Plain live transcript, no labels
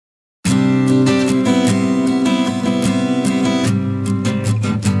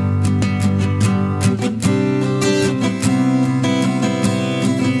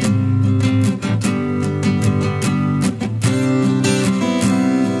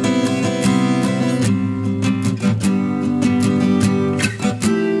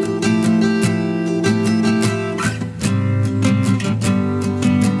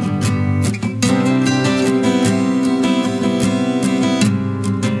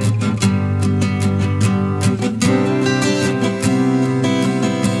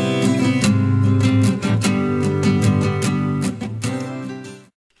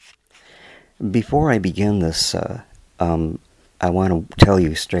Before I begin this, I want to tell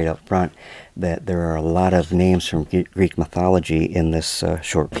you straight up front that there are a lot of names from Greek mythology in this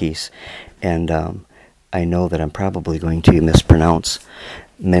short piece, and I know that I'm probably going to mispronounce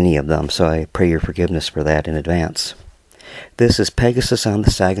many of them, so I pray your forgiveness for that in advance. This is Pegasus on the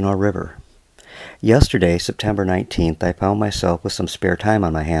Saginaw River. Yesterday, September 19th, I found myself with some spare time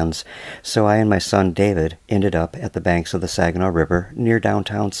on my hands, so I and my son David ended up at the banks of the Saginaw River near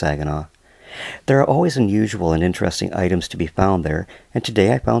downtown Saginaw. There are always unusual and interesting items to be found there, and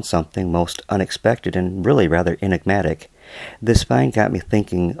today I found something most unexpected and really rather enigmatic. This find got me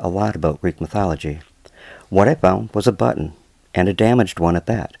thinking a lot about Greek mythology. What I found was a button, and a damaged one at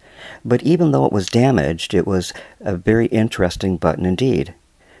that. But even though it was damaged, it was a very interesting button indeed.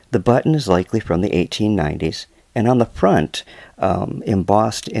 The button is likely from the 1890s, and on the front,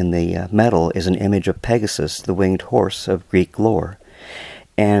 embossed in the metal, is an image of Pegasus, the winged horse of Greek lore.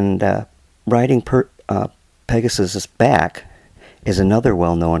 And riding Pegasus's back is another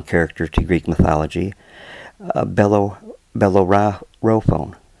well-known character to Greek mythology, Bellerophon.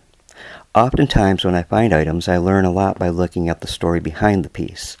 Oftentimes when I find items, I learn a lot by looking at the story behind the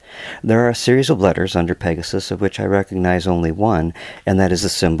piece. There are a series of letters under Pegasus, of which I recognize only one, and that is the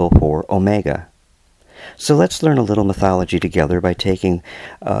symbol for Omega. So let's learn a little mythology together by taking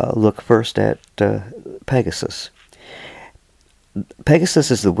a look first at Pegasus.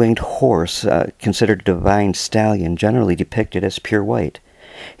 Pegasus is the winged horse, considered a divine stallion, generally depicted as pure white.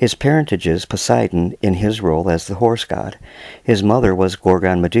 His parentage is Poseidon in his role as the horse god. His mother was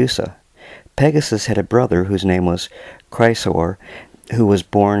Gorgon Medusa. Pegasus had a brother whose name was Chrysaor, who was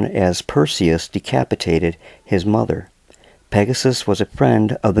born as Perseus decapitated his mother. Pegasus was a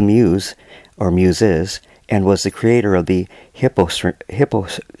friend of the Muse, or Muses, and was the creator of the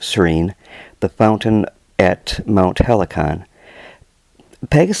Hippocrene, the fountain at Mount Helicon.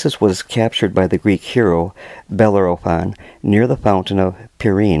 Pegasus was captured by the Greek hero Bellerophon near the fountain of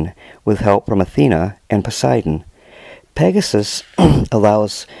Pyrene with help from Athena and Poseidon. Pegasus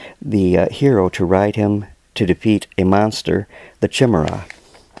allows the hero to ride him to defeat a monster, the Chimera.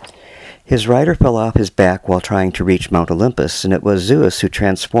 His rider fell off his back while trying to reach Mount Olympus, and it was Zeus who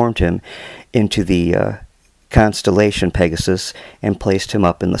transformed him into the constellation Pegasus and placed him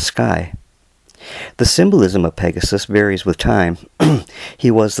up in the sky. The symbolism of Pegasus varies with time.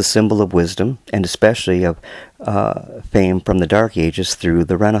 He was the symbol of wisdom, and especially of fame from the Dark Ages through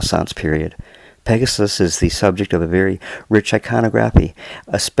the Renaissance period. Pegasus is the subject of a very rich iconography,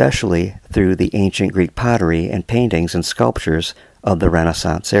 especially through the ancient Greek pottery and paintings and sculptures of the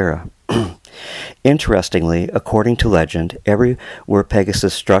Renaissance era. Interestingly, according to legend, everywhere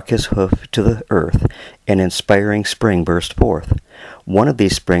Pegasus struck his hoof to the earth, an inspiring spring burst forth. One of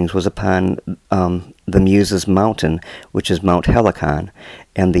these springs was upon the Muses' mountain, which is Mount Helicon,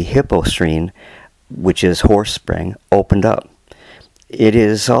 and the Hippocrene, which is Horse Spring, opened up. It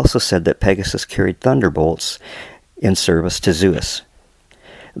is also said that Pegasus carried thunderbolts in service to Zeus.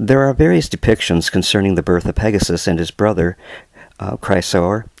 There are various depictions concerning the birth of Pegasus and his brother,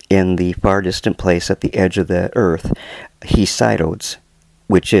 Chrysaor, in the far distant place at the edge of the earth, Hesiodus,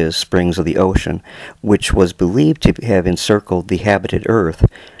 which is springs of the ocean, which was believed to have encircled the habited earth,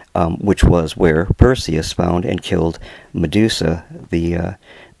 which was where Perseus found and killed Medusa, the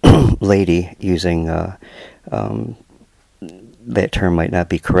lady, using that term might not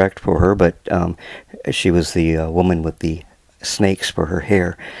be correct for her, but she was the woman with the snakes for her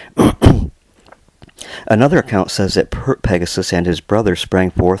hair. Another account says that Pegasus and his brother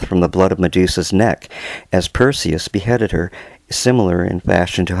sprang forth from the blood of Medusa's neck as Perseus beheaded her, similar in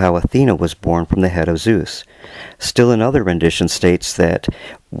fashion to how Athena was born from the head of Zeus. Still another rendition states that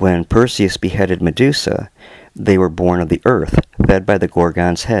when Perseus beheaded Medusa, they were born of the earth, fed by the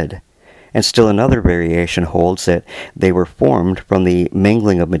Gorgon's head. And still another variation holds that they were formed from the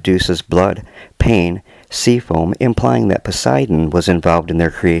mingling of Medusa's blood, pain, sea foam, implying that Poseidon was involved in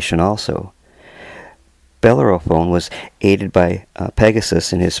their creation also. Bellerophon was aided by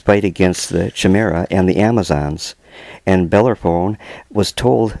Pegasus in his fight against the Chimera and the Amazons, and Bellerophon was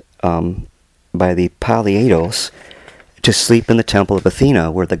told by the Polyaedos to sleep in the temple of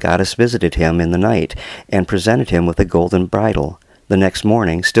Athena, where the goddess visited him in the night and presented him with a golden bridle. The next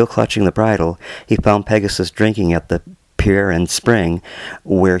morning, still clutching the bridle, he found Pegasus drinking at the Pyrene spring,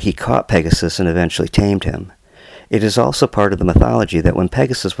 where he caught Pegasus and eventually tamed him. It is also part of the mythology that when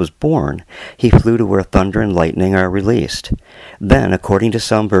Pegasus was born, he flew to where thunder and lightning are released. Then, according to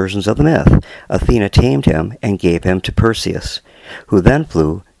some versions of the myth, Athena tamed him and gave him to Perseus, who then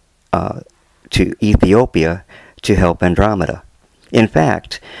flew to Ethiopia to help Andromeda. In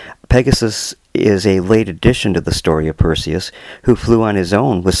fact, Pegasus is a late addition to the story of Perseus, who flew on his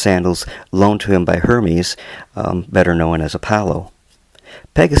own with sandals loaned to him by Hermes, better known as Apollo.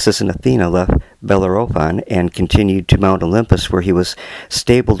 Pegasus and Athena left Bellerophon and continued to Mount Olympus, where he was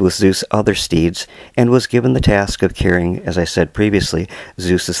stabled with Zeus' other steeds and was given the task of carrying, as I said previously,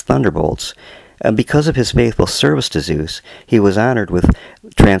 Zeus's thunderbolts. Because of his faithful service to Zeus, he was honored with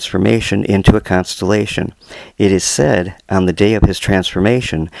transformation into a constellation. It is said, on the day of his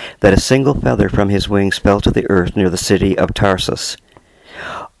transformation, that a single feather from his wings fell to the earth near the city of Tarsus.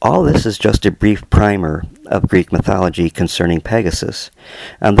 All this is just a brief primer of Greek mythology concerning Pegasus.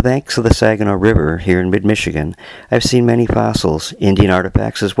 On the banks of the Saginaw River here in mid-Michigan, I've seen many fossils, Indian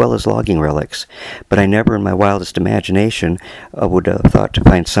artifacts, as well as logging relics, but I never in my wildest imagination would have thought to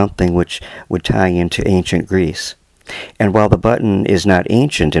find something which would tie into ancient Greece. And while the button is not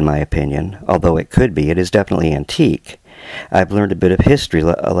ancient in my opinion, although it could be, it is definitely antique. I've learned a bit of history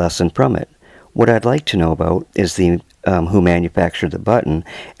a lesson from it. What I'd like to know about is who manufactured the button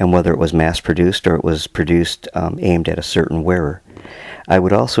and whether it was mass-produced or it was produced aimed at a certain wearer. I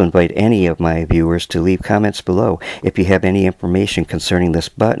would also invite any of my viewers to leave comments below if you have any information concerning this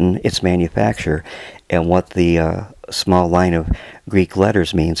button, its manufacturer, and what the small line of Greek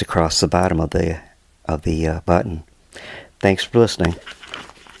letters means across the bottom of the button. Thanks for listening.